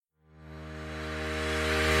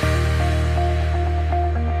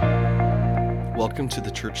Welcome to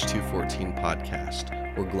the Church 214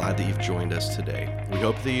 podcast. We're glad that you've joined us today. We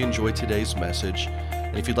hope that you enjoyed today's message.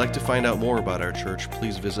 And if you'd like to find out more about our church,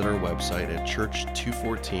 please visit our website at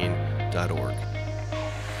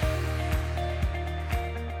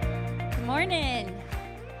church214.org. Good morning.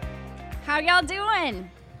 How y'all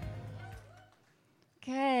doing?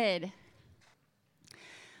 Good.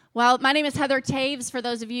 Well, my name is Heather Taves, for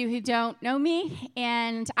those of you who don't know me,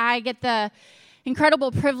 and I get the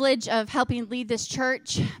incredible privilege of helping lead this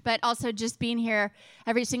church, but also just being here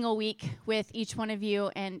every single week with each one of you.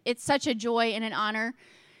 And it's such a joy and an honor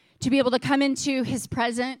to be able to come into his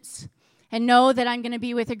presence and know that I'm going to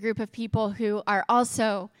be with a group of people who are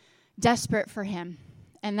also desperate for him.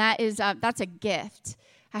 And that's a gift.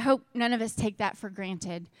 I hope none of us take that for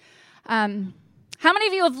granted. How many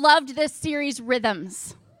of you have loved this series,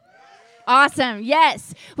 Rhythms? Awesome.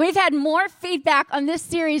 Yes. We've had more feedback on this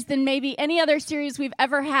series than maybe any other series we've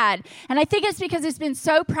ever had. And I think it's because it's been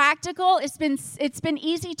so practical. It's been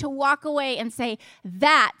easy to walk away and say,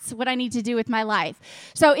 that's what I need to do with my life.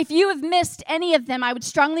 So if you have missed any of them, I would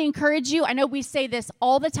strongly encourage you. I know we say this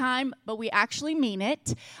all the time, but we actually mean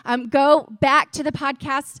it. Go back to the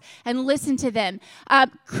podcast and listen to them.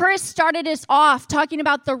 Chris started us off talking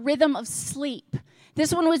about the rhythm of sleep.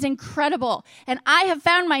 This one was incredible, and I have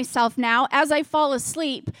found myself now, as I fall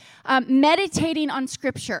asleep, meditating on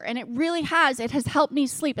Scripture, and it has helped me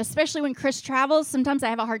sleep, especially when Chris travels. Sometimes I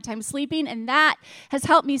have a hard time sleeping, and that has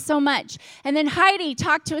helped me so much. And then Heidi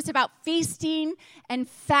talked to us about feasting and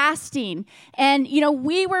fasting, and,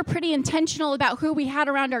 we were pretty intentional about who we had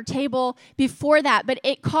around our table before that, but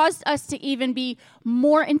it caused us to even be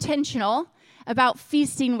more intentional about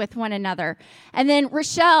feasting with one another. And then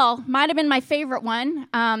Rochelle might have been my favorite one,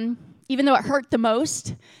 even though it hurt the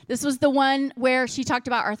most. This was the one where she talked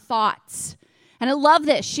about our thoughts. And I love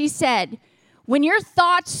this. She said, when your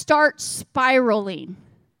thoughts start spiraling,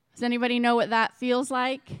 does anybody know what that feels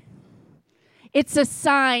like? It's a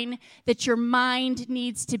sign that your mind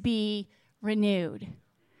needs to be renewed.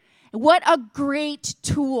 What a great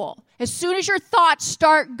tool. As soon as your thoughts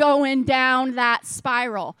start going down that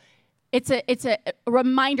spiral, it's a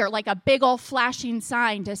reminder, like a big old flashing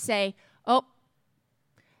sign to say, oh,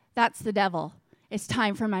 that's the devil. It's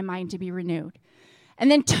time for my mind to be renewed.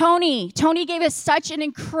 And then Tony gave us such an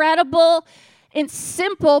incredible and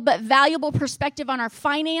simple but valuable perspective on our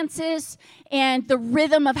finances and the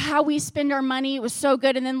rhythm of how we spend our money. It was so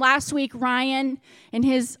good. And then last week, Ryan, in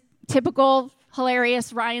his typical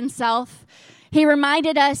hilarious Ryan self, he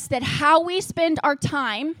reminded us that how we spend our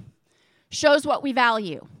time shows what we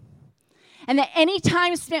value. And that any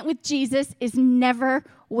time spent with Jesus is never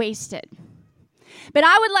wasted. But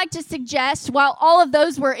I would like to suggest, while all of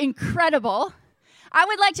those were incredible, I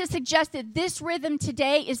would like to suggest that this rhythm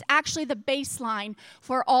today is actually the baseline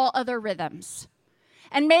for all other rhythms.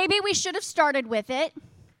 And maybe we should have started with it,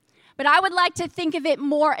 but I would like to think of it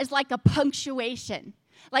more as like a punctuation,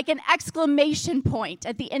 like an exclamation point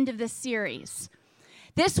at the end of this series.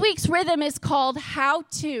 This week's rhythm is called How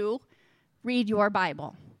to Read Your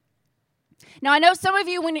Bible. Now, I know some of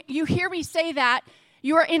you, when you hear me say that,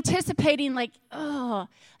 you are anticipating like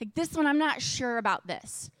this one, I'm not sure about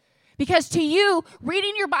this. Because to you,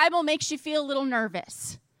 reading your Bible makes you feel a little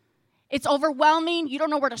nervous. It's overwhelming. You don't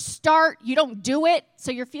know where to start. You don't do it, so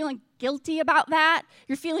you're feeling guilty about that.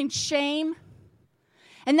 You're feeling shame.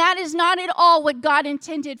 And that is not at all what God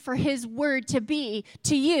intended for his word to be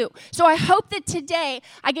to you. So I hope that today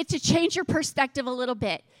I get to change your perspective a little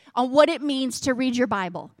bit on what it means to read your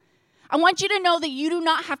Bible. I want you to know that you do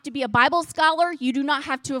not have to be a Bible scholar. You do not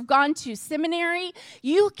have to have gone to seminary.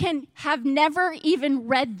 You can have never even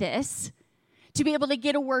read this to be able to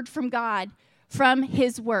get a word from God, from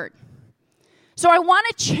his word. So I want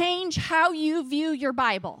to change how you view your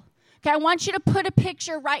Bible. Okay, I want you to put a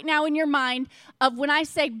picture right now in your mind of when I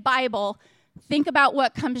say Bible, think about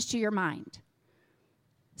what comes to your mind.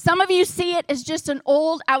 Some of you see it as just an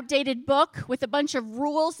old, outdated book with a bunch of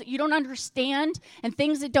rules that you don't understand and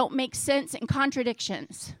things that don't make sense and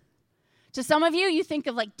contradictions. To some of you, you think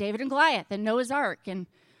of like David and Goliath and Noah's Ark and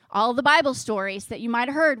all the Bible stories that you might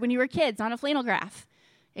have heard when you were kids on a flannel graph,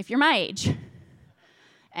 if you're my age.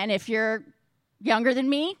 And if you're younger than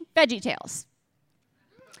me, VeggieTales.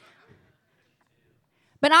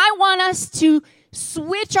 But I want us to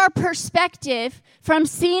switch our perspective from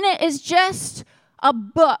seeing it as just a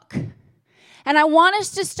book. And I want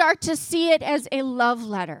us to start to see it as a love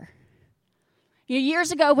letter.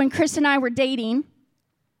 Years ago when Chris and I were dating,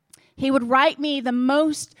 he would write me the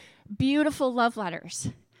most beautiful love letters.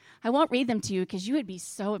 I won't read them to you because you would be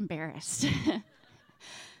so embarrassed.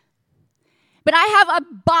 But I have a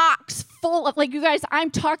box full of, you guys,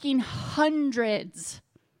 I'm talking hundreds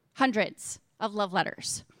of love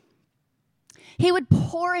letters. He would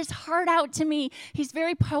pour his heart out to me. He's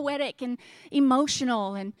very poetic and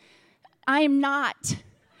emotional, and I am not.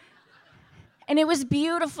 And it was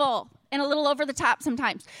beautiful and a little over the top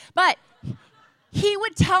sometimes. But he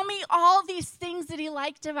would tell me all these things that he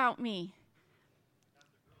liked about me.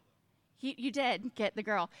 You did get the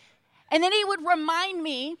girl. And then he would remind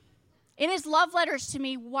me in his love letters to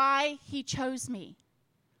me why he chose me.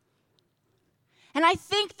 And I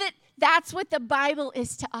think that that's what the Bible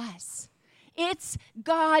is to us. It's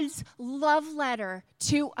God's love letter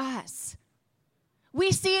to us.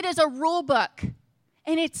 We see it as a rule book,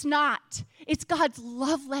 and it's not. It's God's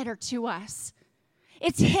love letter to us.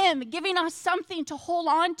 It's him giving us something to hold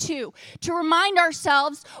on to remind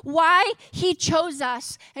ourselves why he chose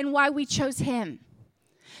us and why we chose him.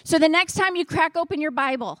 So the next time you crack open your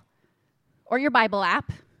Bible or your Bible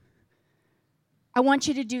app, I want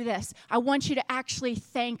you to do this. I want you to actually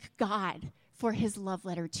thank God for his love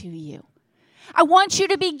letter to you. I want you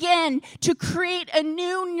to begin to create a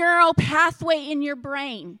new neural pathway in your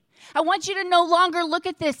brain. I want you to no longer look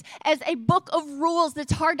at this as a book of rules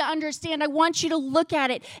that's hard to understand. I want you to look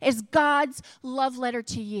at it as God's love letter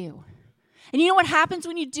to you. And you know what happens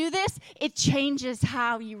when you do this? It changes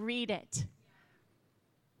how you read it.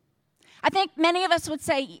 I think many of us would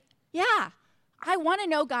say, yeah, I want to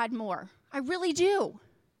know God more. I really do.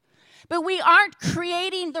 But we aren't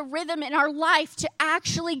creating the rhythm in our life to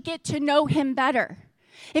actually get to know him better.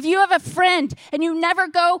 If you have a friend and you never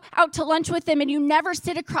go out to lunch with them and you never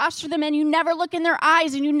sit across from them and you never look in their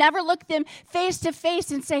eyes and you never look them face to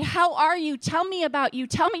face and say, how are you? Tell me about you.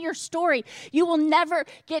 Tell me your story. You will never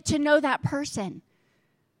get to know that person.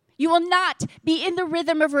 You will not be in the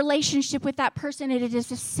rhythm of relationship with that person, and it is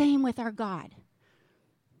the same with our God.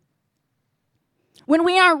 When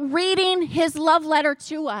we are reading his love letter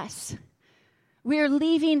to us, we are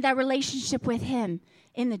leaving that relationship with him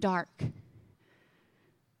in the dark.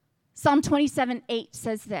 Psalm 27:8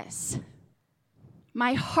 says this,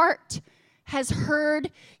 my heart has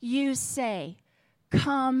heard you say,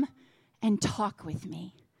 come and talk with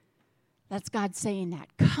me. That's God saying that.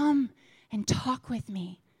 Come and talk with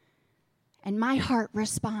me. And my heart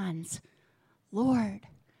responds, Lord,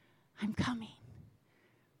 I'm coming.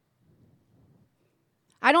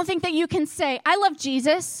 I don't think that you can say, I love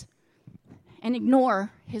Jesus, and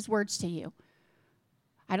ignore his words to you.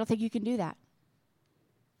 I don't think you can do that.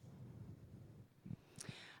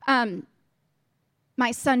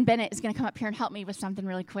 My son Bennett is going to come up here and help me with something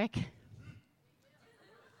really quick.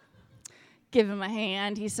 Give him a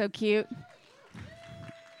hand. He's so cute.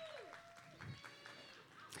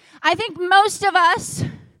 I think most of us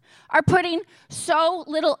are putting so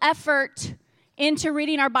little effort into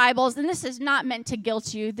reading our Bibles, and this is not meant to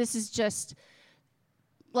guilt you. This is just,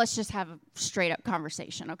 let's just have a straight up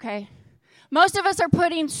conversation, okay? Most of us are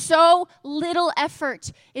putting so little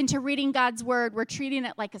effort into reading God's word, we're treating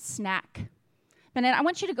it like a snack. Bennett, I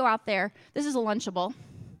want you to go out there. This is a Lunchable.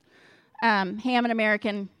 Ham and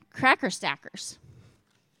American cracker stackers.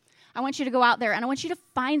 I want you to go out there, and I want you to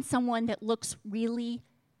find someone that looks really,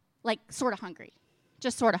 like, sort of hungry.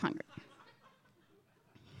 Just sort of hungry.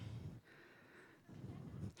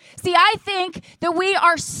 See, I think that we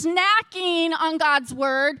are snacking on God's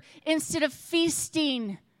word instead of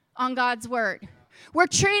feasting on God's word. We're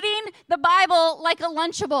treating the Bible like a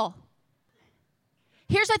Lunchable.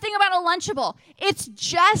 Here's the thing about a Lunchable. It's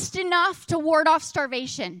just enough to ward off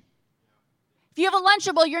starvation. If you have a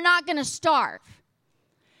Lunchable, you're not going to starve.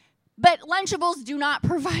 But Lunchables do not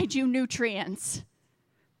provide you nutrients,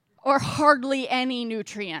 or hardly any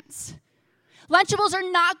nutrients. Lunchables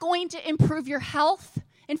are not going to improve your health.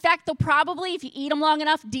 In fact, they'll probably, if you eat them long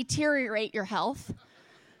enough, deteriorate your health.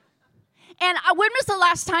 And when was the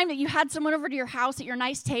last time that you had someone over to your house at your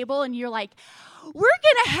nice table and you're like, we're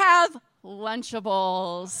going to have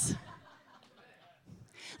Lunchables.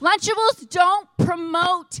 Lunchables don't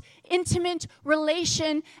promote intimate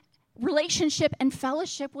relationship and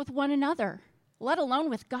fellowship with one another, let alone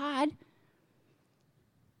with God.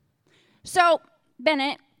 So,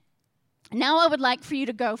 Bennett, now I would like for you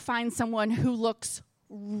to go find someone who looks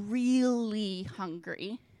really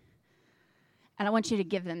hungry, and I want you to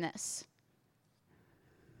give them this.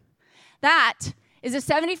 That is a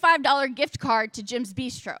 $75 gift card to Jim's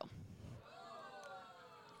Bistro.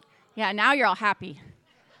 Yeah, now you're all happy.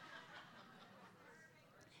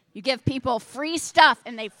 You give people free stuff,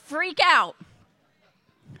 and they freak out.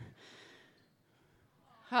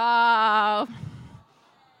 Oh,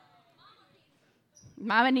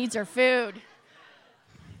 Mama needs her food.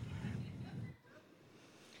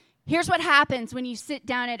 Here's what happens when you sit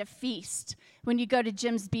down at a feast, when you go to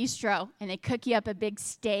Jim's Bistro and they cook you up a big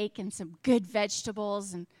steak and some good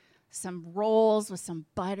vegetables and some rolls with some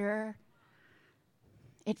butter.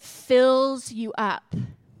 It fills you up.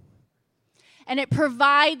 And it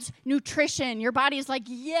provides nutrition. Your body's like,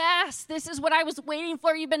 yes, this is what I was waiting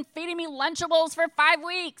for. You've been feeding me Lunchables for 5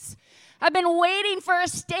 weeks. I've been waiting for a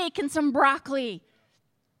steak and some broccoli.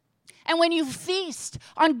 And when you feast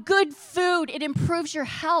on good food, it improves your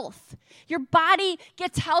health. Your body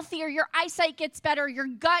gets healthier. Your eyesight gets better. Your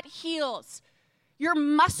gut heals. Your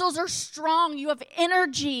muscles are strong. You have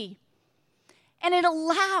energy. And it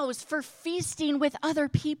allows for feasting with other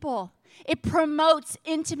people. It promotes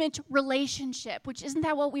intimate relationship, which isn't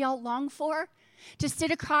that what we all long for? To sit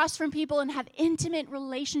across from people and have intimate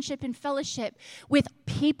relationship and fellowship with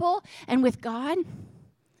people and with God.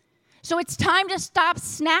 So it's time to stop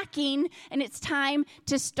snacking and it's time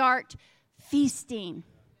to start feasting.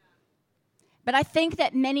 But I think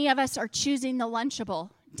that many of us are choosing the Lunchable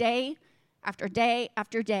day after day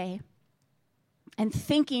after day and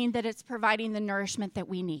thinking that it's providing the nourishment that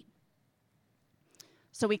we need.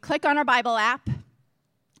 So we click on our Bible app,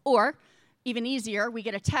 or even easier, we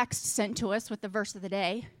get a text sent to us with the verse of the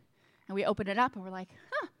day, and we open it up and we're like,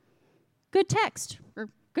 good text, or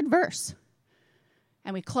good verse.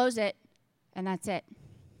 And we close it, and that's it.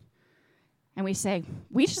 And we say,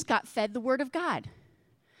 we just got fed the Word of God,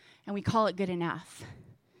 and we call it good enough.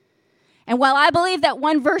 And while I believe that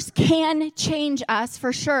one verse can change us,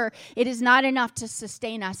 for sure, it is not enough to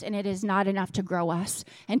sustain us, and it is not enough to grow us.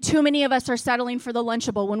 And too many of us are settling for the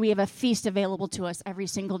Lunchable when we have a feast available to us every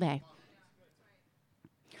single day.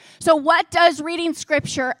 So what does reading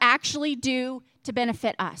Scripture actually do to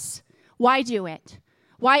benefit us? Why do it?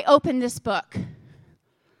 Why open this book?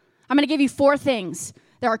 I'm going to give you 4 things.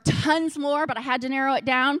 There are tons more, but I had to narrow it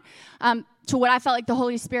down to what I felt like the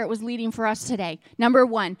Holy Spirit was leading for us today. Number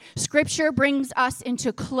 1, Scripture brings us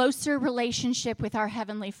into closer relationship with our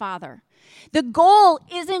Heavenly Father. The goal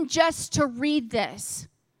isn't just to read this.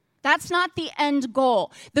 That's not the end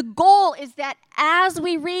goal. The goal is that as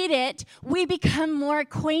we read it, we become more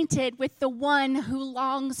acquainted with the one who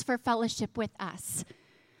longs for fellowship with us.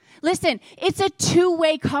 Listen, it's a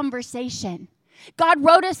two-way conversation. God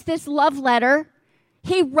wrote us this love letter.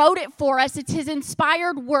 He wrote it for us. It's his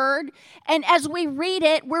inspired word. And as we read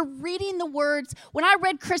it, we're reading the words. When I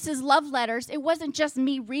read Chris's love letters, it wasn't just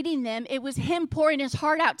me reading them. It was him pouring his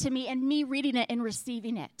heart out to me and me reading it and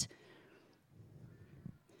receiving it.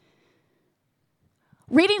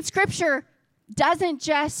 Reading Scripture doesn't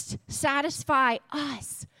just satisfy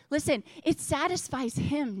us. Listen, it satisfies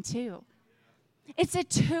him too. It's a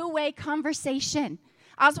two-way conversation.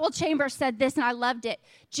 Oswald Chambers said this, and I loved it.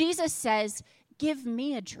 Jesus says, give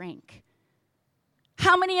me a drink.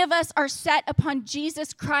 How many of us are set upon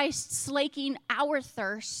Jesus Christ slaking our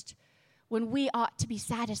thirst when we ought to be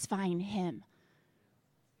satisfying him?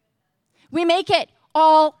 We make it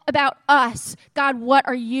all about us. God, what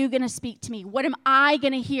are you going to speak to me? What am I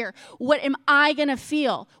going to hear? What am I going to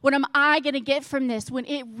feel? What am I going to get from this when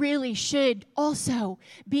it really should also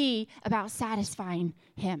be about satisfying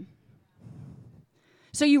him?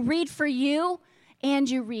 So you read for you and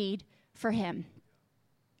you read for him.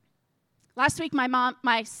 Last week,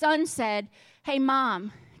 my son said, hey,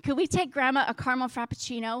 Mom, could we take Grandma a caramel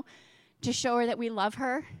frappuccino to show her that we love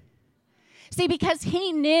her? See, because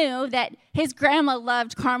he knew that his grandma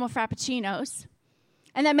loved caramel frappuccinos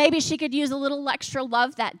and that maybe she could use a little extra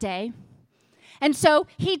love that day. And so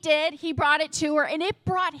he did. He brought it to her, and it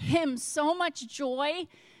brought him so much joy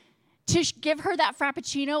to give her that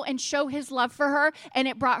frappuccino and show his love for her, and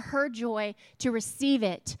it brought her joy to receive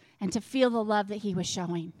it and to feel the love that he was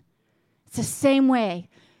showing. It's the same way.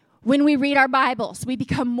 When we read our Bibles, we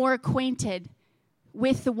become more acquainted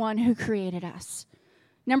with the one who created us.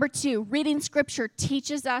 Number 2, reading Scripture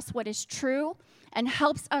teaches us what is true and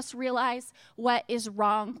helps us realize what is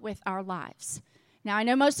wrong with our lives. Now, I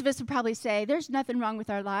know most of us would probably say, there's nothing wrong with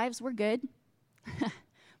our lives. We're good.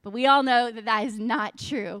 But we all know that that is not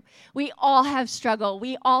true. We all have struggle.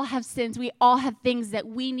 We all have sins. We all have things that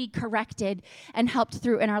we need corrected and helped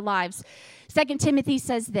through in our lives. 2 Timothy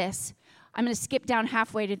says this. I'm going to skip down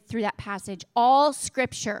halfway through that passage. All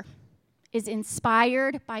Scripture is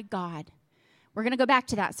inspired by God. We're going to go back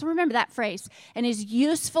to that. So remember that phrase. And is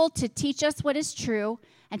useful to teach us what is true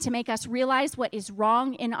and to make us realize what is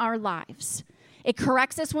wrong in our lives. It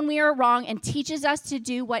corrects us when we are wrong and teaches us to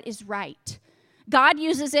do what is right. God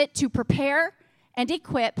uses it to prepare and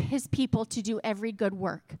equip his people to do every good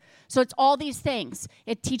work. So it's all these things.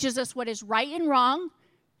 It teaches us what is right and wrong.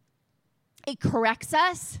 It corrects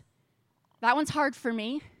us. That one's hard for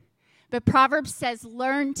me. But Proverbs says,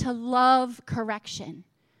 learn to love correction.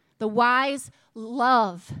 The wise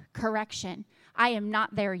love correction. I am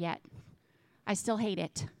not there yet. I still hate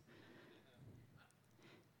it.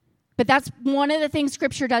 But that's one of the things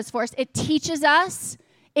Scripture does for us. It teaches us,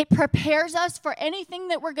 it prepares us for anything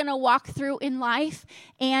that we're going to walk through in life,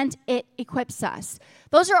 and it equips us.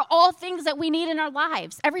 Those are all things that we need in our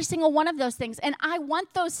lives, every single one of those things. And I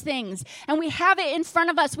want those things. And we have it in front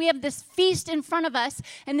of us. We have this feast in front of us,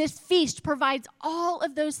 and this feast provides all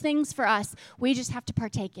of those things for us. We just have to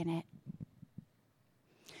partake in it.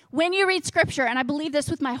 When you read Scripture, and I believe this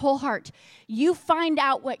with my whole heart, you find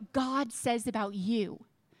out what God says about you,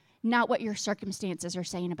 not what your circumstances are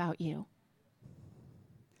saying about you.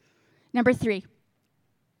 Number 3,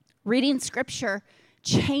 reading Scripture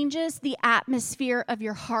changes the atmosphere of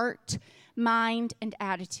your heart, mind, and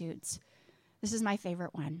attitudes. This is my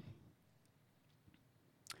favorite one.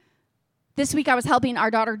 This week I was helping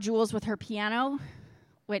our daughter Jules with her piano,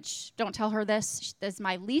 which, don't tell her this, is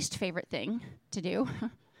my least favorite thing to do.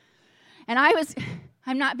 And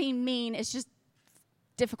I'm not being mean, it's just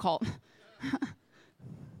difficult.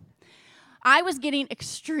 I was getting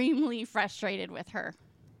extremely frustrated with her.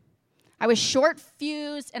 I was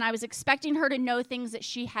short-fused, and I was expecting her to know things that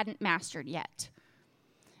she hadn't mastered yet.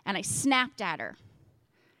 And I snapped at her.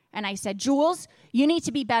 And I said, Jules, you need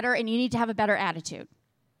to be better, and you need to have a better attitude.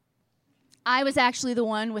 I was actually the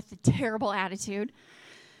one with the terrible attitude.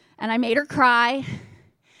 And I made her cry.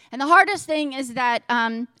 And the hardest thing is that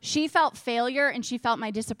she felt failure, and she felt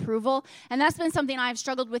my disapproval. And that's been something I've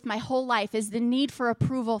struggled with my whole life, is the need for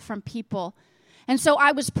approval from people. And so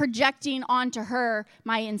I was projecting onto her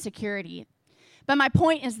my insecurity. But my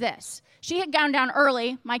point is this. She had gone down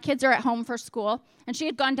early. My kids are at home for school. And she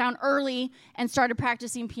had gone down early and started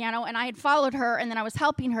practicing piano. And I had followed her, and then I was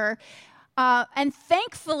helping her. And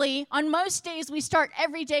thankfully, on most days, we start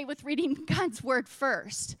every day with reading God's Word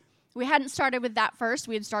first. We hadn't started with that first.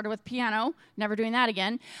 We had started with piano. Never doing that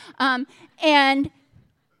again. And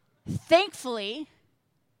thankfully,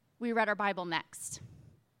 we read our Bible next.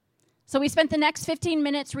 So we spent the next 15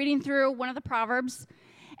 minutes reading through one of the Proverbs.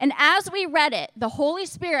 And as we read it, the Holy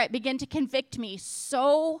Spirit began to convict me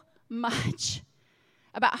so much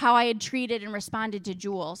about how I had treated and responded to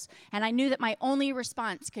Jules. And I knew that my only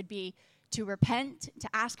response could be to repent, to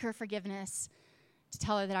ask her forgiveness, to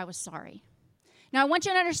tell her that I was sorry. Now, I want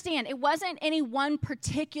you to understand, it wasn't any one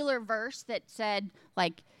particular verse that said,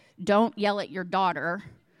 like, don't yell at your daughter.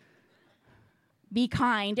 Be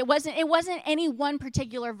kind. It wasn't any one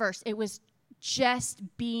particular verse. It was just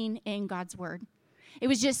being in God's Word. It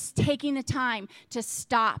was just taking the time to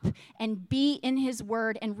stop and be in His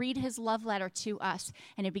Word and read His love letter to us.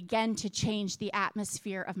 And it began to change the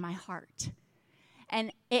atmosphere of my heart.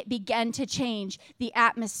 And it began to change the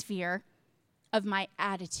atmosphere of my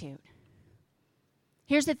attitude.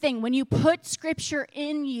 Here's the thing. When you put Scripture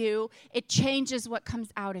in you, it changes what comes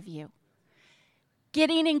out of you.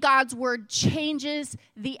 Getting in God's Word changes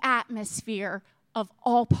the atmosphere of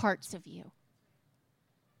all parts of you.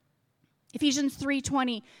 Ephesians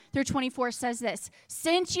 3:20 through 24 says this,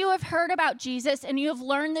 since you have heard about Jesus and you have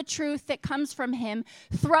learned the truth that comes from Him,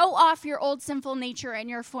 throw off your old sinful nature and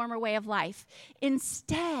your former way of life.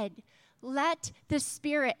 Instead, let the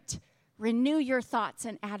Spirit renew your thoughts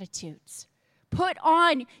and attitudes. Put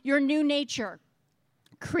on your new nature,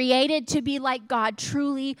 created to be like God,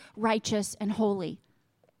 truly righteous and holy.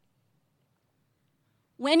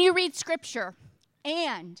 When you read Scripture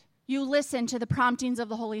and you listen to the promptings of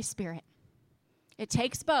the Holy Spirit, it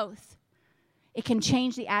takes both. It can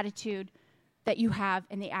change the attitude that you have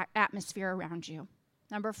in the atmosphere around you.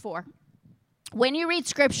 Number 4, when you read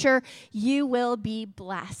Scripture, you will be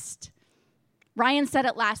blessed. Ryan said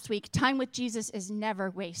it last week, time with Jesus is never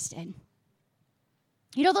wasted.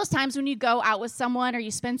 You know those times when you go out with someone or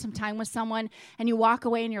you spend some time with someone and you walk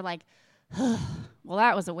away and you're like, well,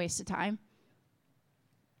 that was a waste of time.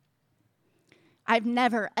 I've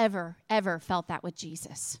never, ever, ever felt that with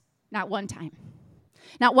Jesus. Not one time.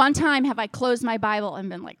 Not one time have I closed my Bible and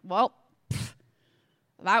been like, well,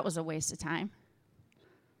 that was a waste of time.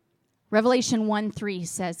 Revelation 1:3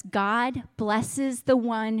 says, God blesses the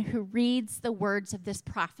one who reads the words of this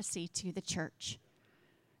prophecy to the church.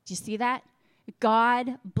 Do you see that?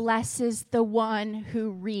 God blesses the one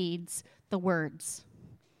who reads the words.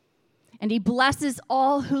 And He blesses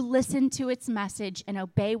all who listen to its message and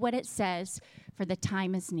obey what it says, for the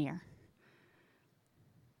time is near.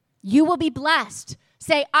 You will be blessed.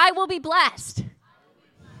 Say, I will be blessed. I will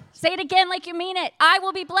be blessed. Say it again like you mean it. I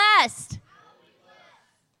will be blessed.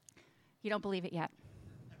 You don't believe it yet.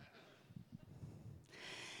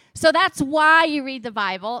 So that's why you read the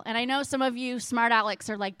Bible. And I know some of you smart Alex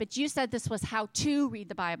are like, but you said this was how to read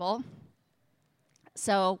the Bible.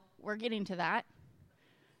 So we're getting to that.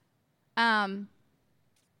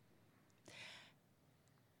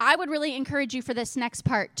 I would really encourage you for this next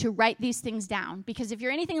part to write these things down, because if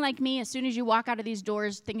you're anything like me, as soon as you walk out of these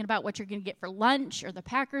doors thinking about what you're going to get for lunch or the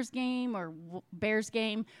Packers game or Bears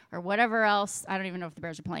game or whatever else, I don't even know if the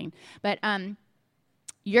Bears are playing, but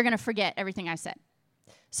you're going to forget everything I said.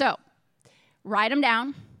 So write them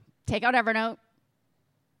down, take out Evernote,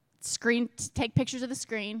 take pictures of the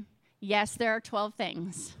screen. Yes, there are 12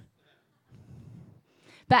 things.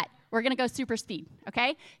 But we're going to go super speed,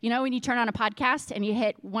 okay? You know when you turn on a podcast and you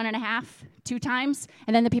hit 1.5, 2 times,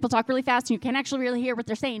 and then the people talk really fast and you can't actually really hear what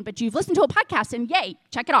they're saying, but you've listened to a podcast and yay,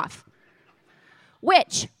 check it off.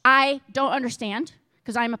 Which I don't understand,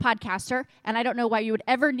 because I'm a podcaster, and I don't know why you would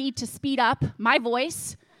ever need to speed up my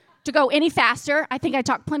voice to go any faster. I think I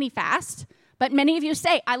talk plenty fast, but many of you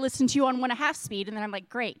say, I listen to you on 1.5 speed, and then I'm like,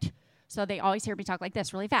 great. So they always hear me talk like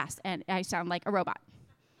this really fast, and I sound like a robot.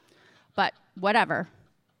 But whatever.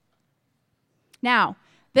 Now,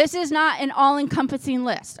 this is not an all-encompassing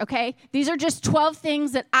list, okay? These are just 12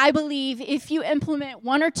 things that I believe if you implement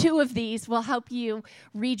 1 or 2 of these will help you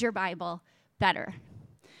read your Bible better.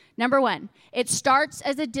 Number 1, it starts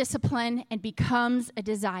as a discipline and becomes a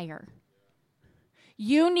desire.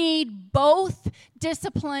 You need both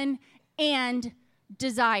discipline and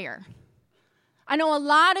desire. I know a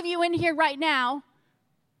lot of you in here right now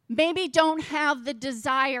maybe don't have the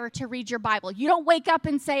desire to read your Bible. You don't wake up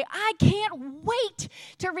and say, I can't wait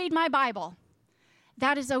to read my Bible.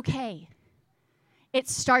 That is okay. It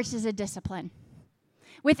starts as a discipline.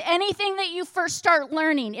 With anything that you first start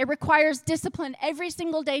learning, it requires discipline every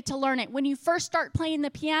single day to learn it. When you first start playing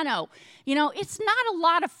the piano, it's not a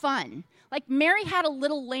lot of fun. Like Mary Had a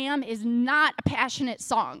Little Lamb is not a passionate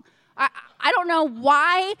song. I don't know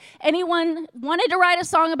why anyone wanted to write a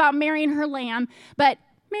song about Mary and her lamb, but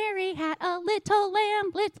Mary had a little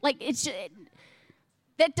lamb.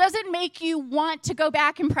 That doesn't make you want to go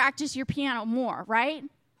back and practice your piano more, right?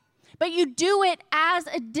 But you do it as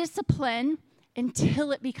a discipline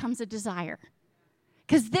until it becomes a desire.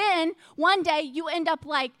 Because then one day you end up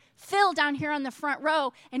like Phil down here on the front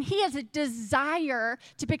row, and he has a desire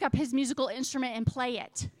to pick up his musical instrument and play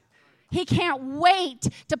it. He can't wait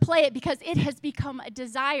to play it because it has become a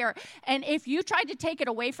desire. And if you tried to take it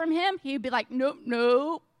away from him, he'd be like,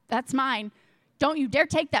 nope, that's mine. Don't you dare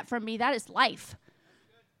take that from me. That is life.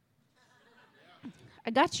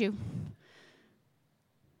 I got you.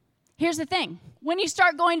 Here's the thing. When you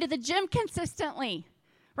start going to the gym consistently,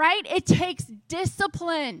 right, it takes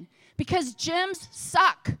discipline because gyms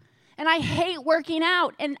suck. And I hate working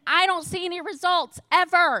out, and I don't see any results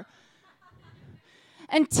ever.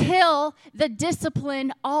 Until the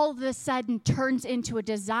discipline all of a sudden turns into a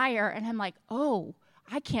desire, and I'm like, oh,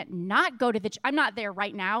 I can't not go to the gym. I'm not there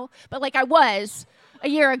right now, but like I was a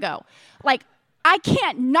year ago. Like, I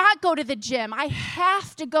can't not go to the gym. I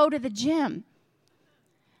have to go to the gym.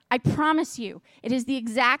 I promise you, it is the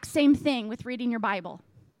exact same thing with reading your Bible.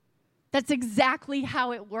 That's exactly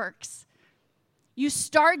how it works. You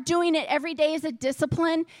start doing it every day as a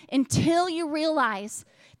discipline until you realize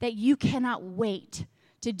that you cannot wait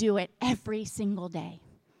to do it every single day.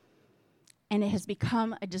 And it has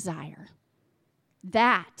become a desire.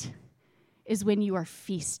 That is when you are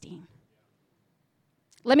feasting.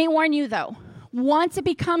 Let me warn you, though, once it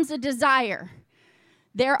becomes a desire,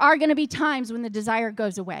 there are going to be times when the desire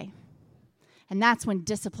goes away. And that's when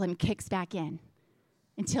discipline kicks back in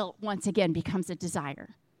until it once again becomes a desire.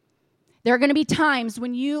 There are going to be times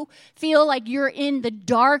when you feel like you're in the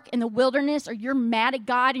dark in the wilderness, or you're mad at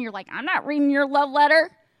God and you're like, I'm not reading your love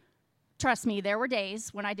letter. Trust me, there were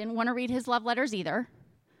days when I didn't want to read his love letters either.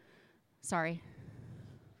 Sorry.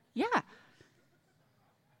 Yeah.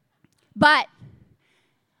 But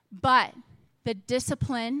the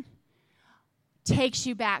discipline takes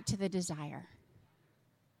you back to the desire.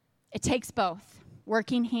 It takes both,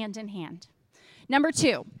 working hand in hand. Number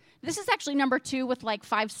 2. This is actually number 2 with like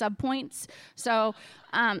 5 subpoints. So,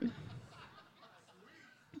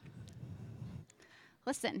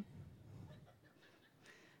 listen.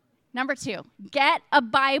 Number 2, get a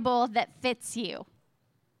Bible that fits you.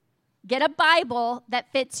 Get a Bible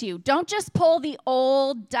that fits you. Don't just pull the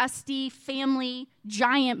old, dusty, family,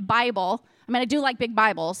 giant Bible. I mean, I do like big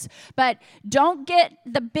Bibles, but don't get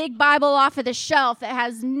the big Bible off of the shelf that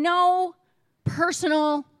has no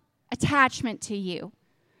personal attachment to you.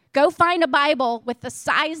 Go find a Bible with the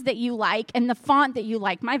size that you like and the font that you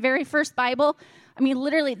like. My very first Bible, I mean,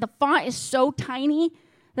 literally, the font is so tiny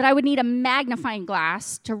that I would need a magnifying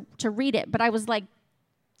glass to read it. But I was like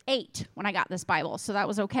 8 when I got this Bible, so that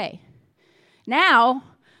was okay. Now,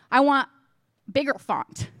 I want bigger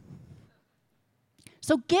font.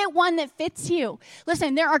 So get one that fits you.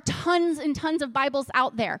 Listen, there are tons and tons of Bibles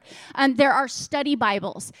out there. There are study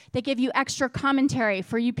Bibles that give you extra commentary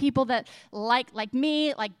for you people that like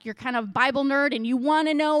me, like you're kind of Bible nerd and you want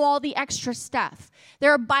to know all the extra stuff.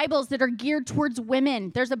 There are Bibles that are geared towards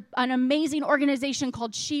women. There's an amazing organization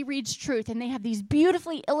called She Reads Truth, and they have these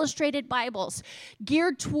beautifully illustrated Bibles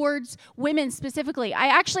geared towards women specifically. I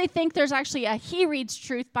actually think there's actually a He Reads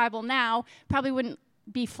Truth Bible now. Probably wouldn't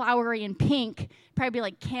be flowery and pink, probably be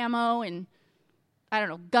like camo and, I don't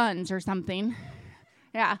know, guns or something.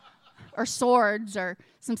 Yeah, or swords or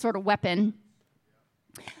some sort of weapon.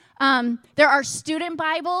 There are student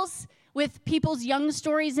Bibles with people's young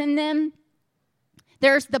stories in them.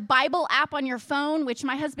 There's the Bible app on your phone, which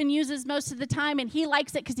my husband uses most of the time, and he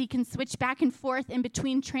likes it because he can switch back and forth in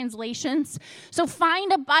between translations. So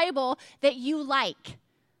find a Bible that you like.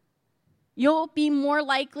 You'll be more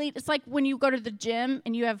likely, it's like when you go to the gym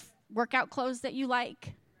and you have workout clothes that you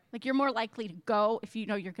like. Like you're more likely to go if you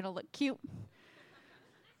know you're going to look cute.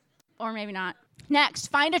 Or maybe not. Next,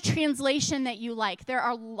 find a translation that you like. There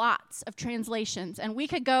are lots of translations, and we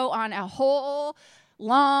could go on a whole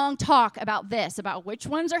long talk about this, about which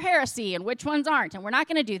ones are heresy and which ones aren't. And we're not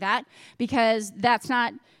going to do that because that's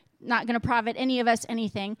not going to profit any of us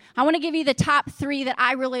anything. I want to give you the top 3 that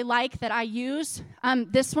I really like, that I use.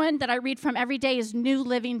 This one that I read from every day is New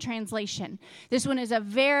Living Translation. This one is a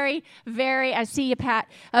very, I see you, Pat,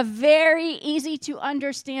 a very easy to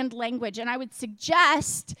understand language. And I would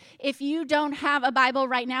suggest if you don't have a Bible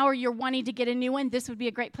right now or you're wanting to get a new one, this would be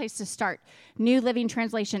a great place to start. New Living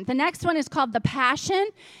Translation. The next one is called The Passion,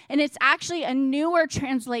 and it's actually a newer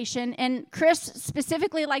translation. And Chris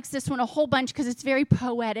specifically likes this one a whole bunch because it's very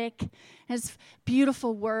poetic. Has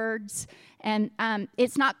beautiful words, and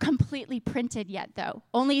it's not completely printed yet, though.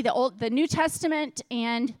 Only the New Testament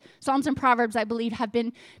and Psalms and Proverbs, I believe, have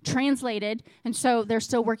been translated, and so they're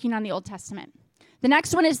still working on the Old Testament. The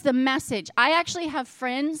next one is The Message. I actually have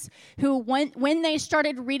friends who, when they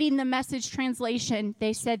started reading the Message translation,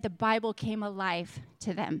 they said the Bible came alive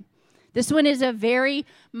to them. This one is a very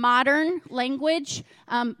modern language,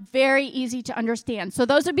 very easy to understand. So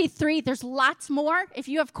those would be 3. There's lots more. If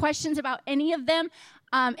you have questions about any of them,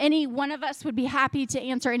 any one of us would be happy to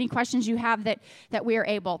answer any questions you have that we are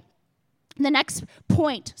able. The next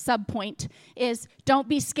subpoint, is don't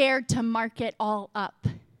be scared to mark it all up.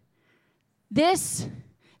 There's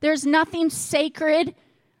nothing sacred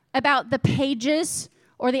about the pages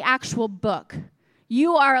or the actual book.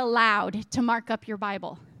 You are allowed to mark up your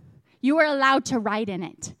Bible. You are allowed to write in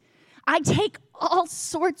it. I take all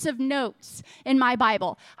sorts of notes in my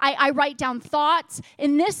Bible. I write down thoughts.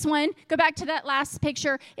 In this one, go back to that last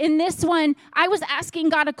picture. In this one, I was asking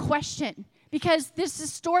God a question because this is a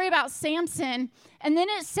story about Samson, and then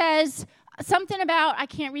it says something about, I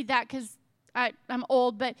can't read that because I'm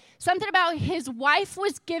old, but something about his wife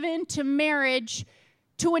was given to marriage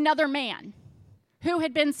to another man who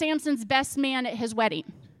had been Samson's best man at his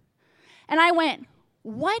wedding. And I went,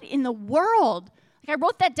 what in the world? Like I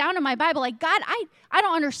wrote that down in my Bible. Like, God, I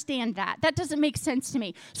don't understand that. That doesn't make sense to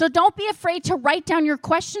me. So don't be afraid to write down your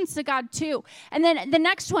questions to God too. And then the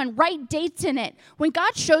next one, write dates in it. When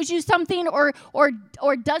God shows you something or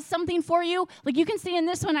does something for you, like you can see in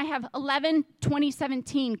this one, I have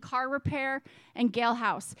 11/2017, car repair and Gale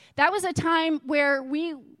House. That was a time where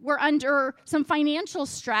we were under some financial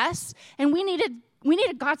stress and we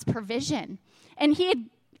needed God's provision. And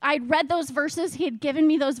I'd read those verses. He had given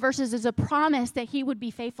me those verses as a promise that he would be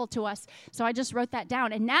faithful to us. So I just wrote that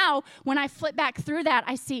down. And now when I flip back through that,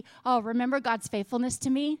 I see, remember God's faithfulness to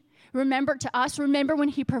me? Remember to us? Remember when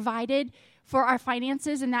he provided for our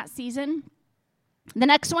finances in that season? The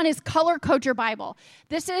next one is color code your Bible.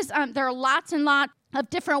 This is, there are lots and lots of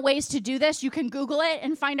different ways to do this. You can Google it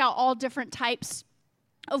and find out all different types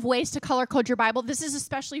of ways to color code your Bible. This is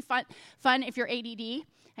especially fun if you're ADD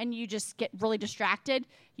and you just get really distracted.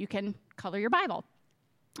 You can color your Bible.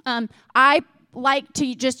 I like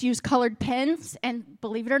to just use colored pens, and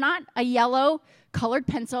believe it or not, a yellow colored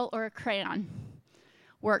pencil or a crayon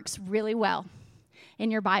works really well in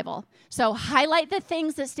your Bible. So highlight the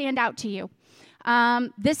things that stand out to you.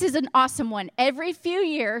 This is an awesome one. Every few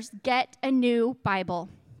years, get a new Bible.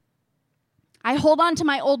 I hold on to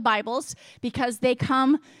my old Bibles because they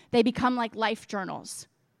become like life journals.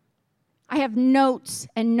 I have notes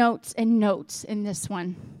and notes and notes in this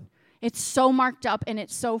one. It's so marked up and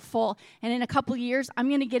it's so full. And in a couple years, I'm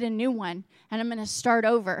going to get a new one and I'm going to start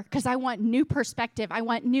over because I want new perspective. I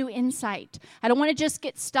want new insight. I don't want to just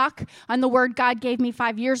get stuck on the word God gave me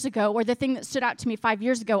 5 years ago or the thing that stood out to me 5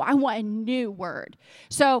 years ago. I want a new word.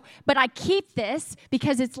 So, but I keep this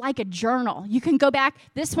because it's like a journal. You can go back.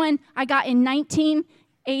 This one I got in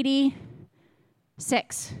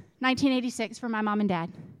 1986 from my mom and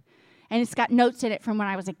dad. And it's got notes in it from when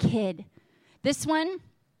I was a kid. This one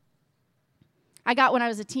I got when I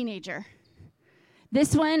was a teenager.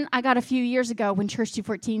 This one I got a few years ago when Church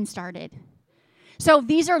 214 started. So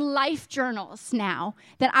these are life journals now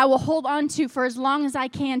that I will hold on to for as long as I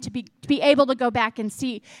can to be able to go back and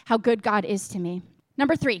see how good God is to me.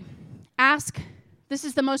 Number 3, ask. This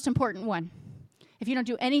is the most important one. If you don't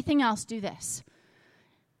do anything else, do this.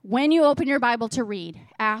 When you open your Bible to read,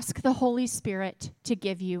 ask the Holy Spirit to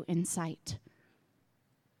give you insight.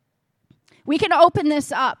 We can open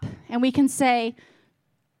this up and we can say,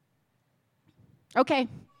 okay,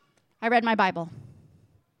 I read my Bible.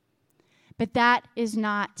 But that is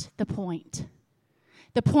not the point.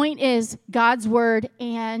 The point is God's word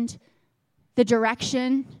and the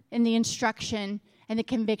direction and the instruction and the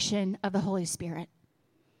conviction of the Holy Spirit.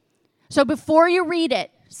 So before you read it,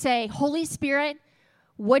 say, Holy Spirit,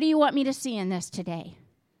 what do you want me to see in this today?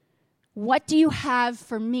 What do you have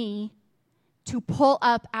for me to pull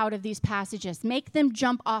up out of these passages? Make them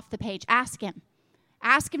jump off the page. Ask him.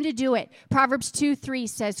 Ask him to do it. Proverbs 2:3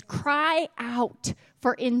 says, cry out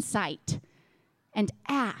for insight and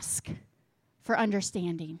ask for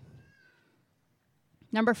understanding.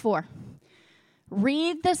 Number 4,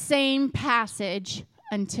 read the same passage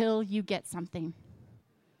until you get something.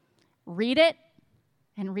 Read it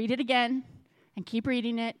and read it again and keep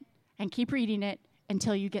reading it and keep reading it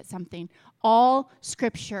until you get something. All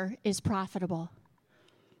Scripture is profitable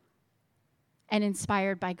and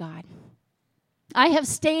inspired by God. I have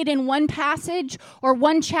stayed in one passage or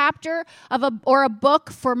one chapter of a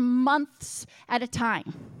book for months at a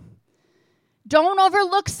time. Don't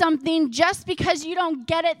overlook something just because you don't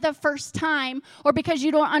get it the first time or because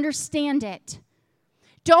you don't understand it.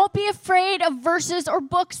 Don't be afraid of verses or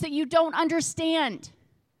books that you don't understand.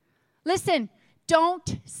 Listen,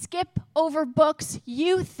 don't skip over books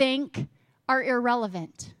you think are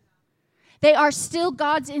irrelevant. They are still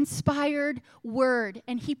God's inspired word,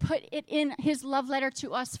 and he put it in his love letter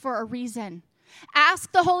to us for a reason.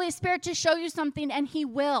 Ask the Holy Spirit to show you something, and he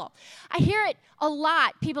will. I hear it a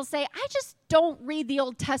lot. People say, I just don't read the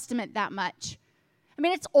Old Testament that much. I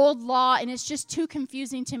mean, it's old law, and it's just too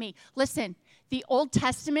confusing to me. Listen, the Old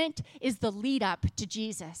Testament is the lead up to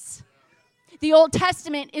Jesus. The Old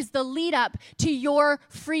Testament is the lead up to your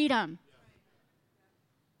freedom.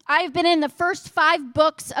 I've been in the first 5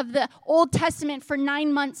 books of the Old Testament for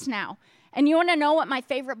 9 months now. And you want to know what my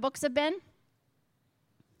favorite books have been?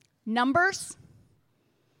 Numbers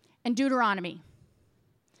and Deuteronomy.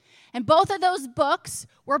 And both of those books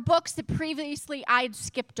were books that previously I'd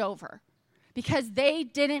skipped over because they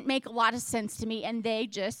didn't make a lot of sense to me and they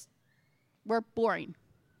just were boring.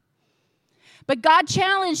 But God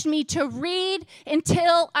challenged me to read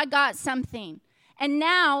until I got something. And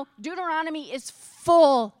now Deuteronomy is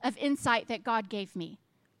full of insight that God gave me.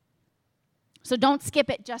 So don't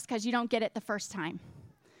skip it just because you don't get it the first time.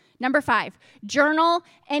 Number 5, journal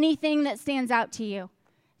anything that stands out to you.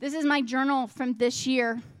 This is my journal from this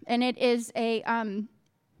year, and it is a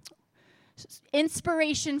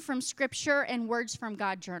inspiration from Scripture and words from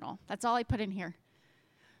God journal. That's all I put in here.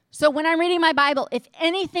 So when I'm reading my Bible, if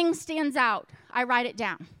anything stands out, I write it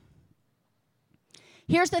down.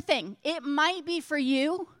 Here's the thing. It might be for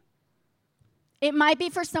you. It might be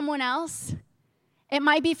for someone else. It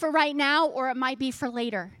might be for right now, or it might be for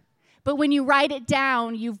later. But when you write it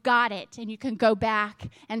down, you've got it, and you can go back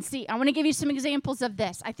and see. I want to give you some examples of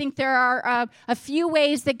this. I think there are a few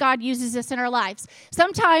ways that God uses this in our lives.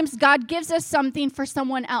 Sometimes God gives us something for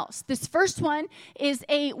someone else. This first one is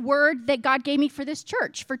a word that God gave me for this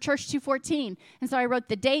church, for Church 214. And so I wrote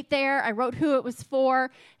the date there. I wrote who it was for.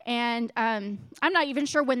 And I'm not even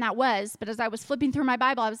sure when that was, but as I was flipping through my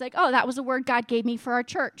Bible, I was like, oh, that was a word God gave me for our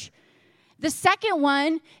church. The second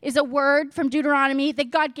one is a word from Deuteronomy that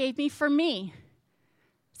God gave me for me.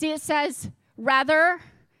 See, it says, rather,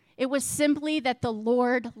 it was simply that the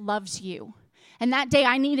Lord loves you. And that day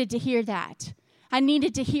I needed to hear that. I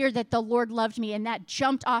needed to hear that the Lord loved me, and that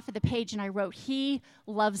jumped off of the page, and I wrote, He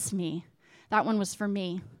loves me. That one was for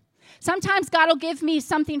me. Sometimes God will give me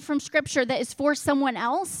something from Scripture that is for someone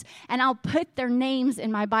else, and I'll put their names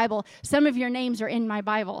in my Bible. Some of your names are in my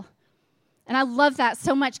Bible. And I love that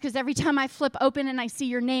so much because every time I flip open and I see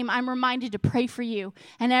your name, I'm reminded to pray for you.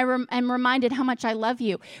 And I'm reminded how much I love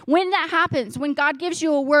you. When that happens, when God gives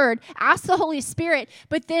you a word, ask the Holy Spirit,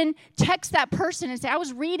 but then text that person and say, I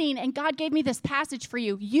was reading and God gave me this passage for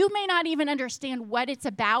you. You may not even understand what it's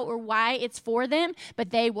about or why it's for them, but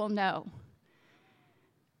they will know.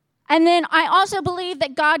 And then I also believe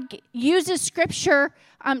that God uses Scripture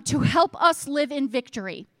to help us live in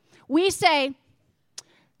victory. We say,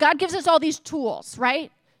 God gives us all these tools,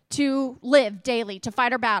 right, to live daily, to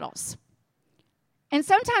fight our battles. And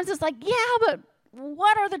sometimes it's like, yeah, but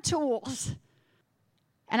what are the tools?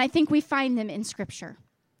 And I think we find them in Scripture.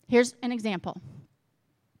 Here's an example.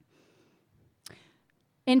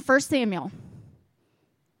 In 1 Samuel,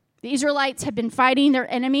 the Israelites had been fighting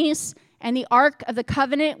their enemies, and the Ark of the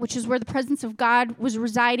Covenant, which is where the presence of God was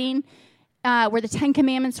residing, where the Ten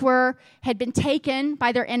Commandments were, had been taken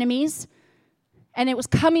by their enemies. And it was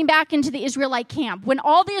coming back into the Israelite camp. When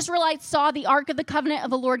all the Israelites saw the Ark of the Covenant of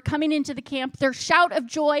the Lord coming into the camp, their shout of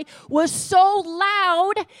joy was so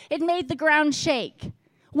loud, it made the ground shake.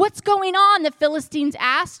 What's going on? The Philistines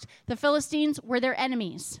asked. The Philistines were their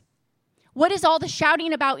enemies. What is all the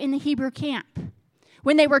shouting about in the Hebrew camp?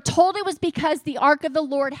 When they were told it was because the Ark of the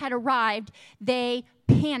Lord had arrived, they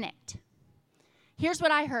panicked. Here's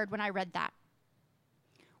what I heard when I read that.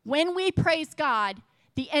 When we praise God,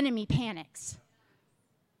 the enemy panics.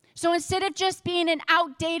 So instead of just being an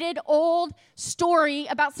outdated old story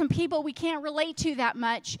about some people we can't relate to that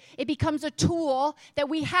much, it becomes a tool that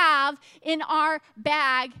we have in our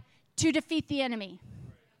bag to defeat the enemy.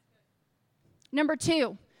 Number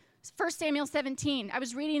 2, 1 Samuel 17. I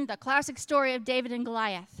was reading the classic story of David and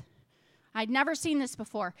Goliath. I'd never seen this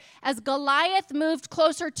before. As Goliath moved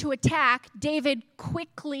closer to attack, David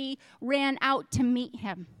quickly ran out to meet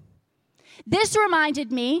him. This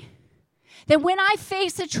reminded me that when I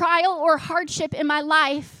face a trial or hardship in my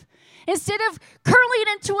life, instead of curling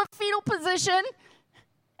into a fetal position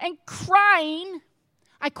and crying,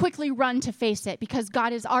 I quickly run to face it because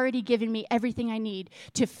God has already given me everything I need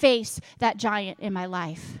to face that giant in my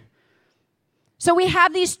life. So we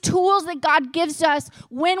have these tools that God gives us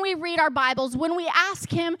when we read our Bibles, when we ask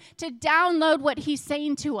Him to download what He's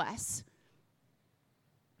saying to us.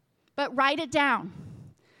 But write it down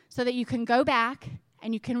so that you can go back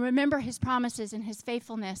and you can remember His promises and His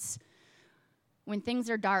faithfulness when things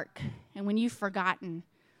are dark and when you've forgotten.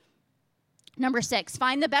 Number 6,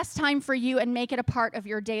 find the best time for you and make it a part of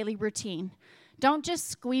your daily routine. Don't just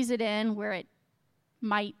squeeze it in where it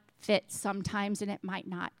might fit sometimes and it might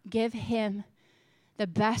not. Give Him the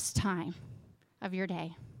best time of your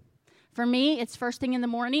day. For me, it's first thing in the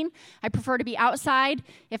morning. I prefer to be outside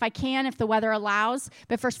if I can, if the weather allows.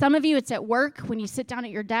 But for some of you, it's at work when you sit down at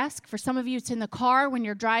your desk. For some of you, it's in the car when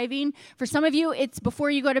you're driving. For some of you, it's before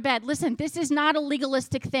you go to bed. Listen, this is not a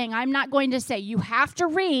legalistic thing. I'm not going to say you have to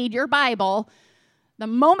read your Bible the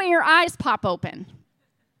moment your eyes pop open.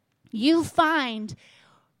 You find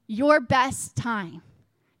your best time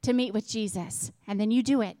to meet with Jesus, and then you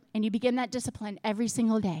do it, and you begin that discipline every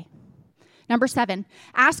single day. Number 7,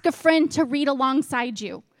 ask a friend to read alongside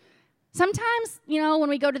you. Sometimes, when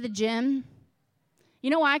we go to the gym, you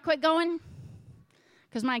know why I quit going?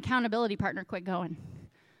 Because my accountability partner quit going.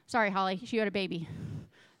 Sorry, Holly, she had a baby.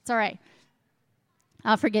 It's all right.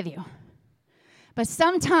 I'll forgive you. But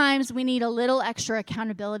sometimes we need a little extra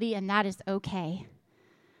accountability, and that is okay.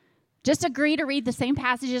 Just agree to read the same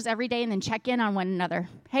passages every day and then check in on one another.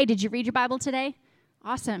 Hey, did you read your Bible today?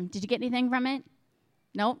 Awesome. Did you get anything from it?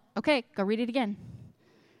 Nope. Okay, go read it again.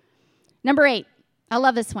 Number 8, I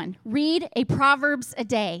love this one. Read a Proverbs a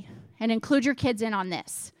day and include your kids in on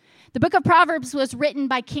this. The book of Proverbs was written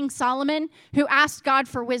by King Solomon, who asked God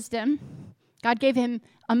for wisdom. God gave him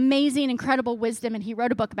amazing, incredible wisdom, and he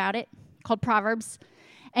wrote a book about it called Proverbs.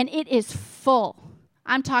 And it is full,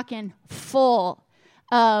 I'm talking full,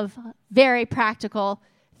 of very practical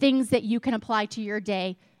things that you can apply to your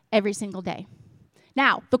day every single day.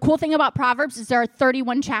 Now, the cool thing about Proverbs is there are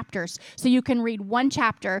 31 chapters, so you can read one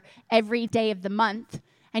chapter every day of the month,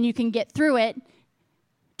 and you can get through it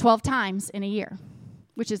 12 times in a year,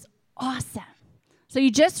 which is awesome. So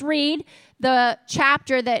you just read the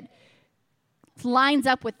chapter that lines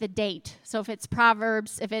up with the date. So if it's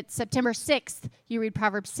Proverbs, if it's September 6th, you read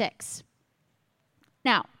Proverbs 6.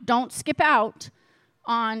 Now, don't skip out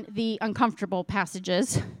on the uncomfortable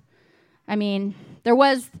passages. I mean, there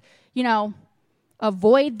was,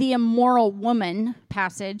 avoid the immoral woman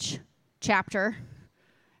chapter.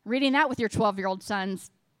 Reading that with your 12-year-old son's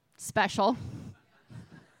special.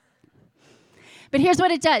 But here's what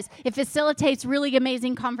it does. It facilitates really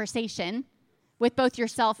amazing conversation with both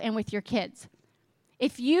yourself and with your kids.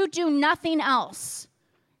 If you do nothing else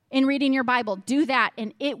in reading your Bible, do that,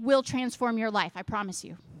 and it will transform your life. I promise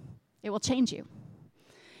you. It will change you.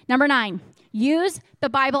 Number 9, use the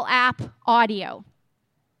Bible app audio.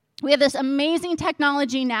 We have this amazing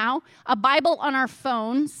technology now, a Bible on our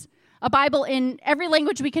phones, a Bible in every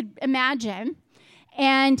language we could imagine,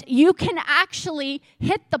 and you can actually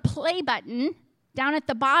hit the play button down at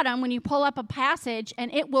the bottom when you pull up a passage,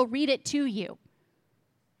 and it will read it to you.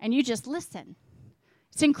 And you just listen.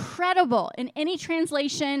 It's incredible. In any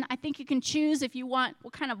translation, I think you can choose if you want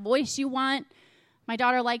what kind of voice you want. My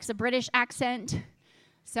daughter likes a British accent,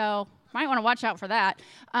 so might want to watch out for that.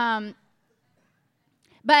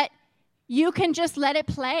 But you can just let it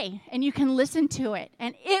play, and you can listen to it,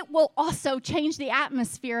 and it will also change the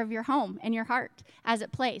atmosphere of your home and your heart as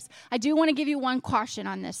it plays. I do want to give you one caution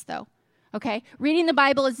on this, though, okay? Reading the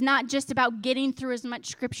Bible is not just about getting through as much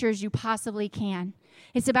scripture as you possibly can.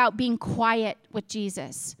 It's about being quiet with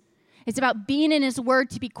Jesus. It's about being in his word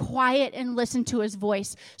to be quiet and listen to his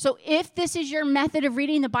voice. So if this is your method of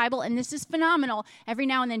reading the Bible, and this is phenomenal, every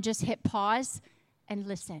now and then just hit pause and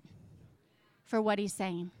listen for what he's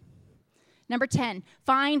saying. Number 10,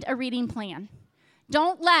 find a reading plan.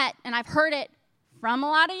 Don't let, and I've heard it from a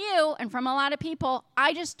lot of you and from a lot of people,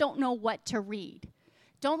 I just don't know what to read.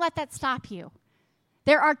 Don't let that stop you.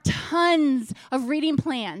 There are tons of reading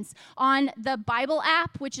plans on the Bible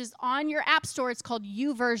app, which is on your app store. It's called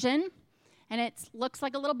YouVersion, and it looks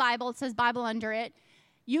like a little Bible. It says Bible under it.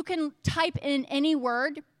 You can type in any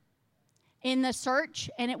word in the search,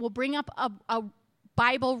 and it will bring up a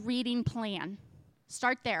Bible reading plan.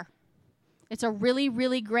 Start there. It's a really,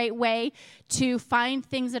 really great way to find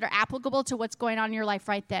things that are applicable to what's going on in your life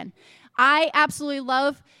right then. I absolutely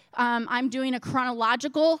love, I'm doing a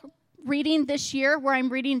chronological reading this year where I'm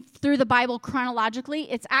reading through the Bible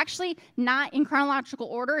chronologically. It's actually not in chronological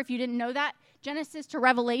order, if you didn't know that. Genesis to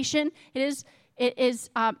Revelation, it is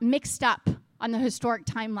mixed up on the historic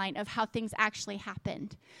timeline of how things actually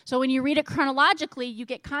happened. So when you read it chronologically, you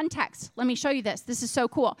get context. Let me show you this. This is so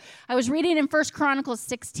cool. I was reading in 1 Chronicles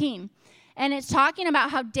 16, and it's talking about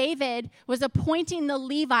how David was appointing the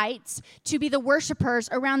Levites to be the worshipers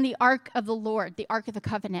around the Ark of the Lord, the Ark of the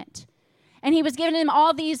Covenant. And he was giving them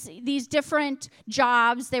all these different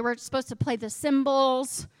jobs. They were supposed to play the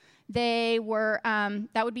cymbals. They were,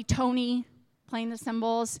 that would be Tony playing the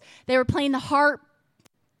cymbals. They were playing the harp.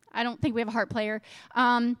 I don't think we have a harp player.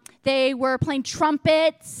 They were playing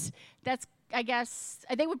trumpets. That's, I guess,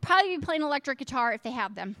 they would probably be playing electric guitar if they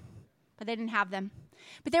had them, but they didn't have them.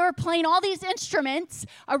 But they were playing all these instruments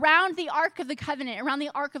around the Ark of the Covenant, around the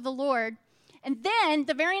Ark of the Lord. And then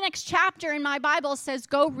the very next chapter in my Bible says,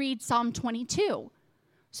 go read Psalm 22.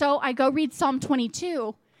 So I go read Psalm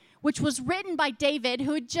 22, which was written by David,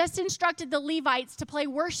 who had just instructed the Levites to play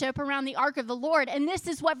worship around the Ark of the Lord. And this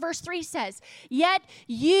is what verse 3 says. Yet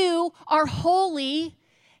you are holy,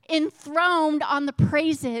 enthroned on the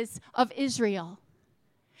praises of Israel.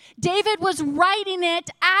 David was writing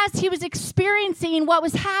it as he was experiencing what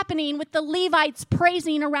was happening with the Levites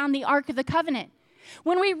praising around the Ark of the Covenant.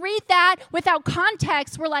 When we read that without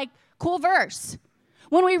context, we're like, cool verse.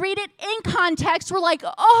 When we read it in context, we're like,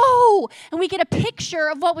 oh, and we get a picture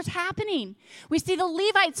of what was happening. We see the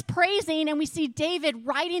Levites praising, and we see David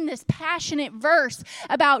writing this passionate verse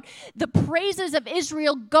about the praises of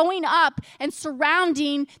Israel going up and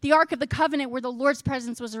surrounding the Ark of the Covenant where the Lord's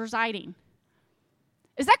presence was residing.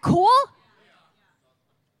 Is that cool?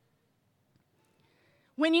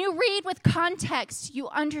 When you read with context, you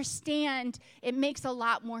understand it makes a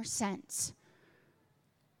lot more sense.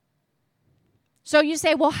 So you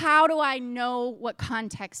say, well, how do I know what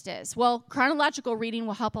context is? Well, chronological reading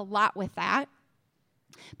will help a lot with that.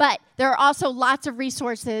 But there are also lots of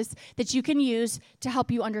resources that you can use to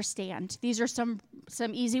help you understand. These are some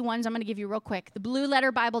easy ones I'm going to give you real quick.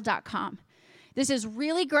 TheBlueLetterBible.com. This is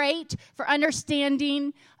really great for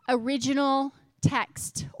understanding original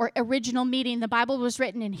text or original meaning. The Bible was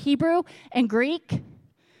written in Hebrew and Greek.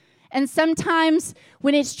 And sometimes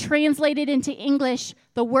when it's translated into English,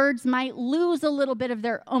 the words might lose a little bit of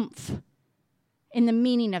their oomph in the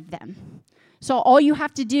meaning of them. So all you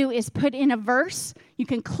have to do is put in a verse. You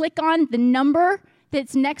can click on the number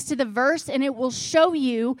that's next to the verse, and it will show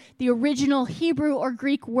you the original Hebrew or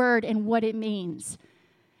Greek word and what it means.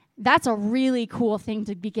 That's a really cool thing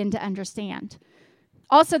to begin to understand.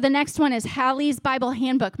 Also, the next one is Halley's Bible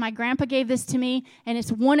Handbook. My grandpa gave this to me, and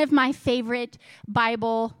it's one of my favorite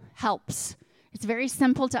Bible helps. It's very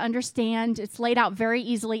simple to understand. It's laid out very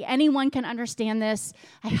easily. Anyone can understand this.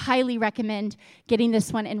 I highly recommend getting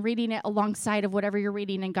this one and reading it alongside of whatever you're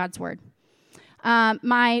reading in God's Word.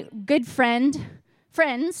 My good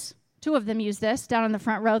friends, Two of them use this down in the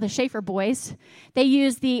front row, the Schaefer boys. They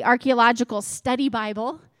use the Archaeological Study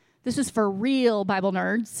Bible. This is for real Bible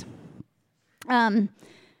nerds. I'm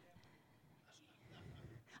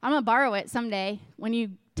going to borrow it someday when you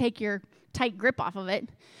take your tight grip off of it.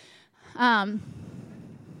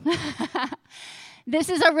 This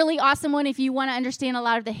is a really awesome one if you want to understand a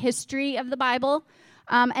lot of the history of the Bible.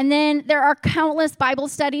 And then there are countless Bible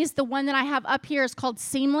studies. The one that I have up here is called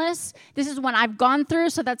Seamless. This is one I've gone through,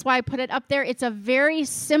 so that's why I put it up there. It's a very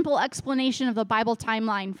simple explanation of the Bible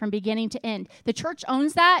timeline from beginning to end. The church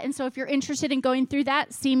owns that, and so if you're interested in going through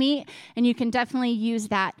that, see me, and you can definitely use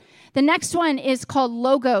that. The next one is called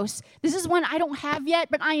Logos. This is one I don't have yet,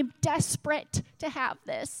 but I am desperate to have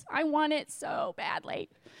this. I want it so badly,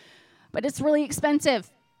 but it's really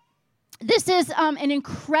expensive. This is an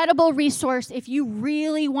incredible resource if you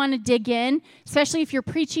really want to dig in, especially if you're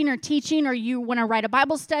preaching or teaching, or you want to write a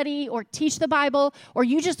Bible study or teach the Bible, or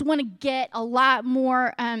you just want to get a lot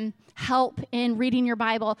more help in reading your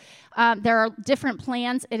Bible. There are different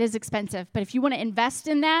plans. It is expensive. But if you want to invest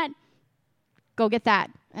in that, go get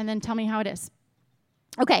that and then tell me how it is.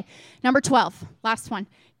 Okay, number 12, last one.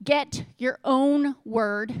 Get your own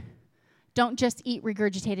word. Don't just eat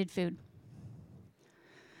regurgitated food.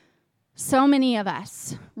 So many of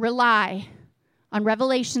us rely on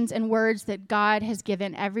revelations and words that God has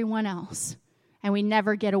given everyone else, and we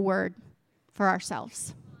never get a word for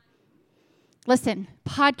ourselves. Listen,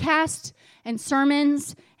 podcasts and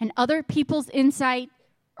sermons and other people's insight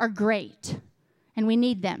are great, and we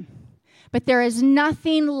need them. But there is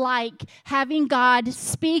nothing like having God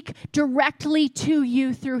speak directly to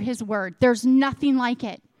you through his word. There's nothing like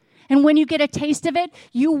it. And when you get a taste of it,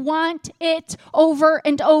 you want it over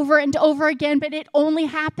and over and over again, but it only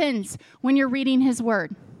happens when you're reading his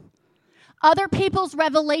word. Other people's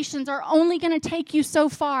revelations are only going to take you so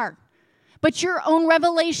far, but your own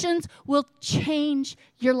revelations will change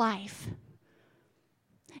your life.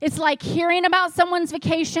 It's like hearing about someone's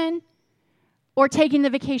vacation or taking the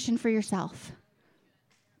vacation for yourself.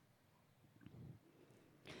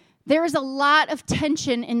 There is a lot of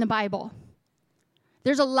tension in the Bible.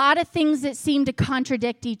 There's a lot of things that seem to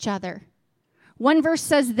contradict each other. One verse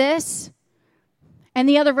says this, and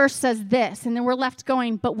the other verse says this, and then we're left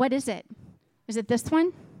going, but what is it? Is it this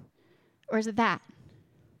one, or is it that?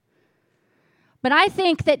 But I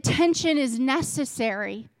think that tension is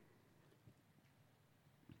necessary.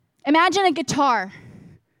 Imagine a guitar.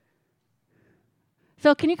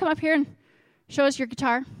 Phil, can you come up here and show us your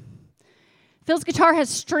guitar? Phil's guitar has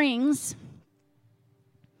strings.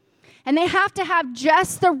 And they have to have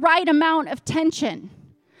just the right amount of tension.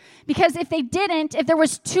 Because if they didn't, if there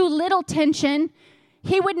was too little tension,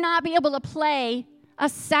 he would not be able to play a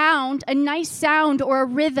sound, a nice sound or a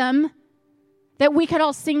rhythm that we could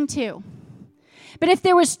all sing to. But if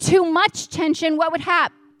there was too much tension, what would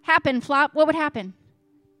happen, Flop? What would happen?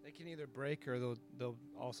 They can either break or they'll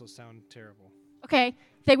also sound terrible. Okay,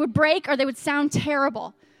 they would break or they would sound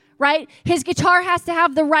terrible, right? His guitar has to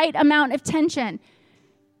have the right amount of tension.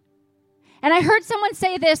 And I heard someone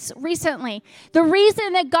say this recently. The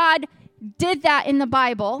reason that God did that in the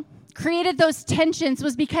Bible, created those tensions,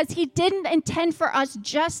 was because he didn't intend for us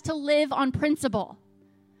just to live on principle.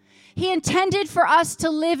 He intended for us to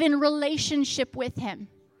live in relationship with him.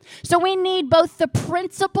 So we need both the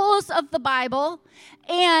principles of the Bible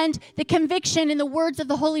and the conviction in the words of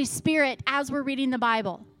the Holy Spirit as we're reading the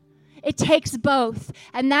Bible. It takes both,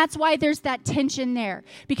 and that's why there's that tension there.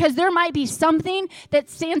 Because there might be something that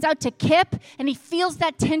stands out to Kip, and he feels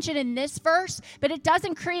that tension in this verse, but it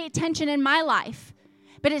doesn't create tension in my life.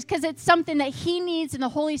 But it's because it's something that he needs and the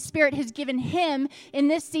Holy Spirit has given him in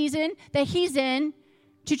this season that he's in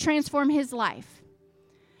to transform his life.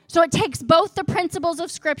 So it takes both the principles of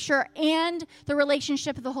Scripture and the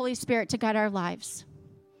relationship of the Holy Spirit to guide our lives.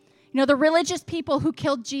 You know, the religious people who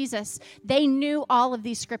killed Jesus, they knew all of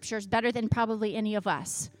these scriptures better than probably any of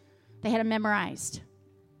us. They had them memorized.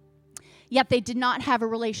 Yet they did not have a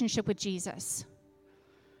relationship with Jesus.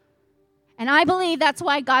 And I believe that's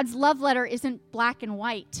why God's love letter isn't black and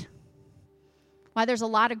white. Why there's a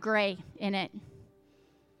lot of gray in it.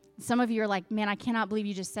 Some of you are like, man, I cannot believe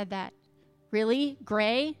you just said that. Really?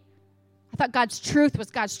 Gray? I thought God's truth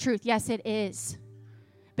was God's truth. Yes, it is.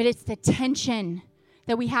 But it's the tension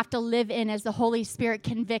that we have to live in as the Holy Spirit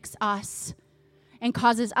convicts us and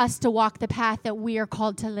causes us to walk the path that we are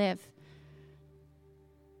called to live.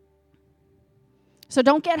 So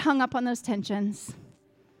don't get hung up on those tensions.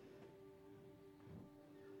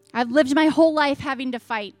 I've lived my whole life having to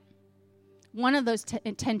fight one of those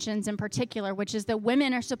tensions in particular, which is that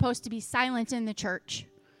women are supposed to be silent in the church.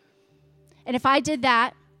 And if I did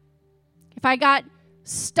that, if I got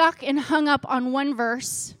stuck and hung up on one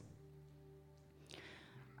verse,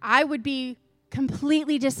 I would be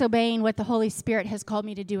completely disobeying what the Holy Spirit has called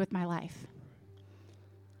me to do with my life.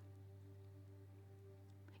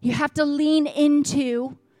 You have to lean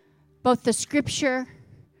into both the Scripture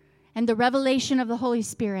and the revelation of the Holy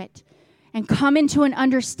Spirit and come into an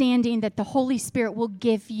understanding that the Holy Spirit will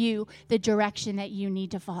give you the direction that you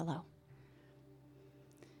need to follow.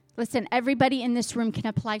 Listen, everybody in this room can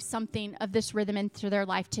apply something of this rhythm into their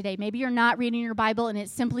life today. Maybe you're not reading your Bible and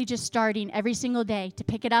it's simply just starting every single day to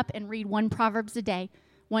pick it up and read one Proverbs a day,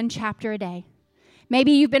 one chapter a day.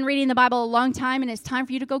 Maybe you've been reading the Bible a long time and it's time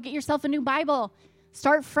for you to go get yourself a new Bible.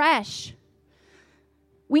 Start fresh.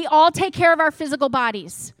 We all take care of our physical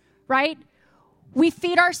bodies, right? We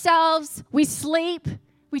feed ourselves, we sleep,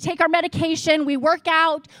 we take our medication, we work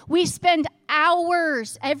out. We spend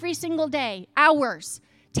hours every single day, hours,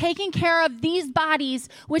 taking care of these bodies,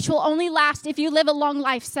 which will only last, if you live a long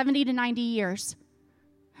life, 70 to 90 years.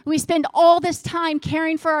 We spend all this time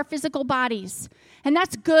caring for our physical bodies. And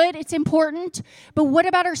that's good, it's important. But what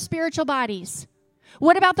about our spiritual bodies?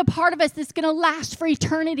 What about the part of us that's going to last for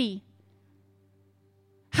eternity?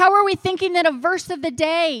 How are we thinking that a verse of the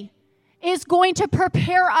day is going to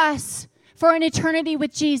prepare us for an eternity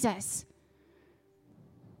with Jesus?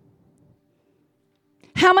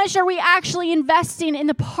 How much are we actually investing in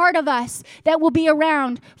the part of us that will be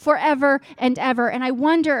around forever and ever? And I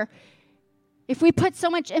wonder if we put so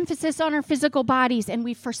much emphasis on our physical bodies and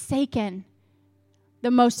we've forsaken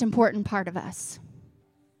the most important part of us.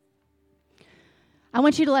 I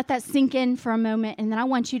want you to let that sink in for a moment, and then I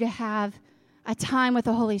want you to have a time with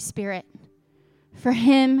the Holy Spirit for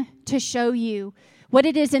Him to show you what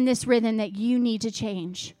it is in this rhythm that you need to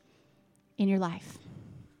change in your life.